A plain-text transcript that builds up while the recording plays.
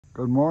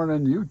Good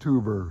morning,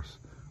 YouTubers.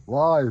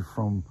 Live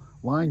from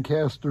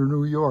Lancaster,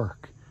 New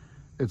York.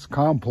 It's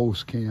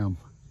Compost Cam.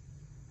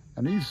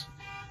 And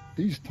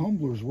these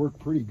tumblers work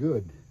pretty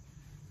good.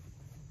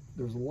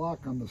 There's a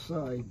lock on the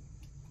side.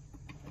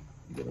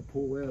 You gotta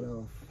pull that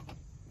off.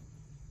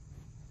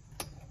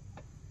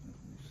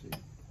 Let me see.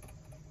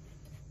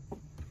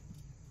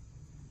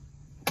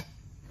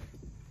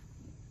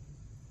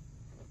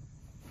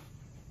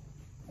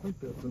 I think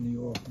that's in the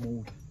off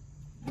mode.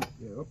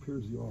 Yeah, up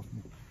here's the off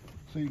mode.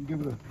 So you can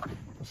give it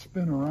a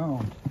spin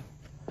around.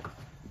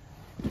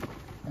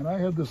 And I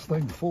had this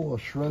thing full of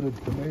shredded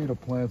tomato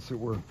plants that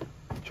were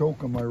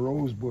choking my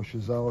rose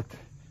bushes out.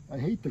 I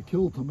hate to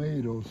kill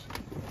tomatoes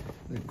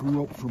that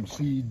grew up from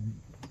seed,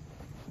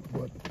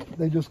 but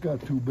they just got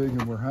too big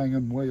and were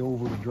hanging way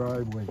over the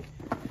driveway.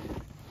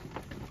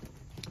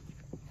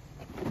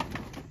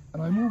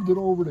 And I moved it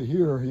over to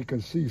here. You can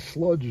see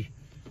sludge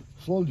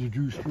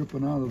juice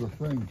dripping out of the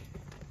thing.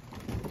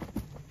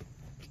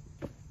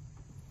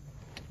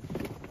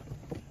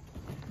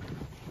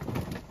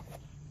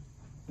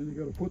 Then you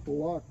got to put the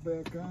lock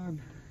back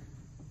on.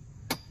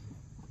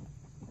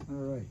 All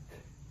right.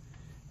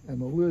 And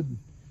the lid,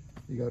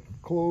 you got to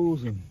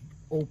close and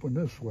open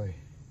this way.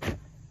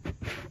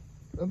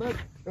 And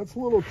that's a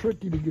little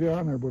tricky to get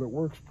on there, but it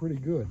works pretty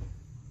good.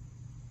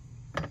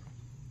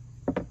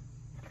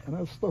 And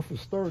that stuff is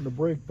starting to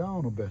break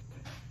down a bit.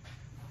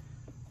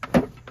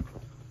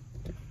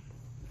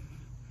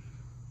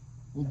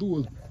 We'll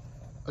do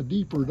a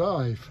deeper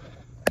dive.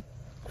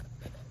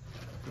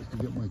 Just to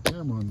get my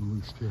camera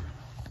unloosed here.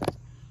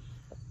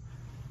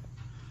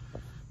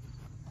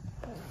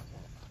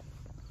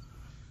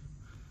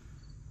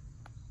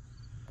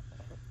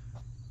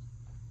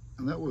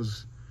 And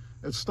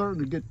it's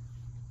starting to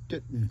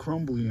getting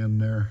crumbly in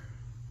there.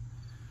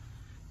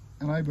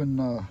 And I've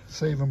been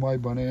saving my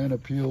banana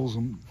peels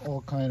and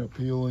all kind of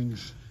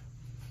peelings.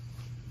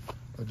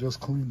 I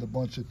just cleaned a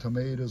bunch of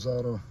tomatoes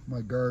out of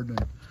my garden.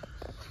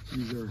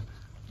 These are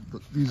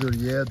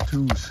the add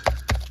twos.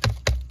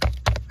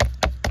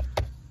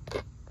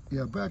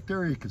 Yeah, back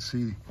there you can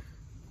see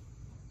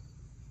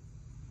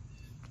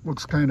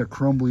looks kind of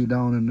crumbly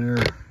down in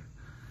there,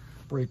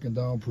 breaking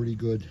down pretty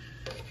good.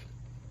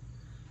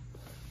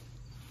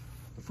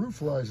 The fruit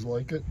flies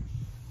like it,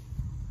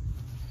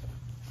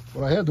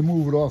 but I had to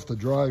move it off the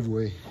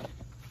driveway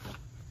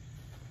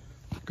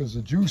because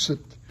the juice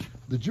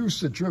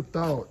that dripped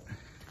out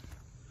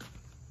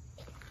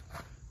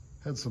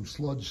had some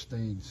sludge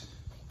stains.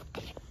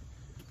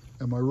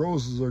 And my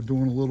roses are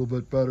doing a little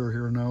bit better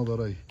here now that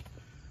I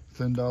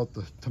thinned out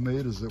the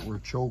tomatoes that were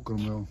choking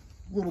them.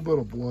 A little bit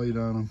of blight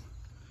on them.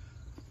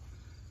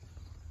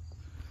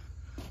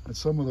 And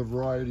some of the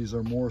varieties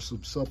are more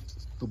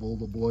susceptible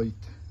to blight.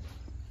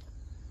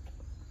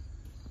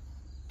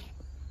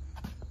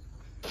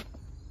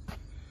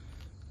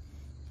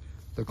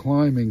 The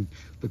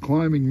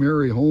climbing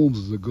Mary Holmes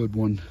is a good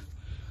one.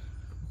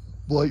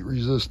 Blight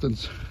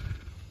resistance.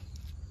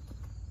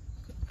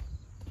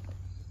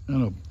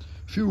 And a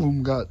few of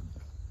them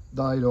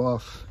died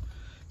off.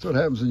 That's what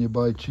happens when you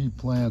buy cheap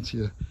plants.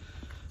 You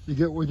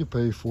get what you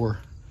pay for.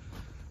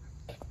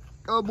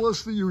 God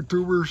bless the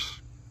YouTubers.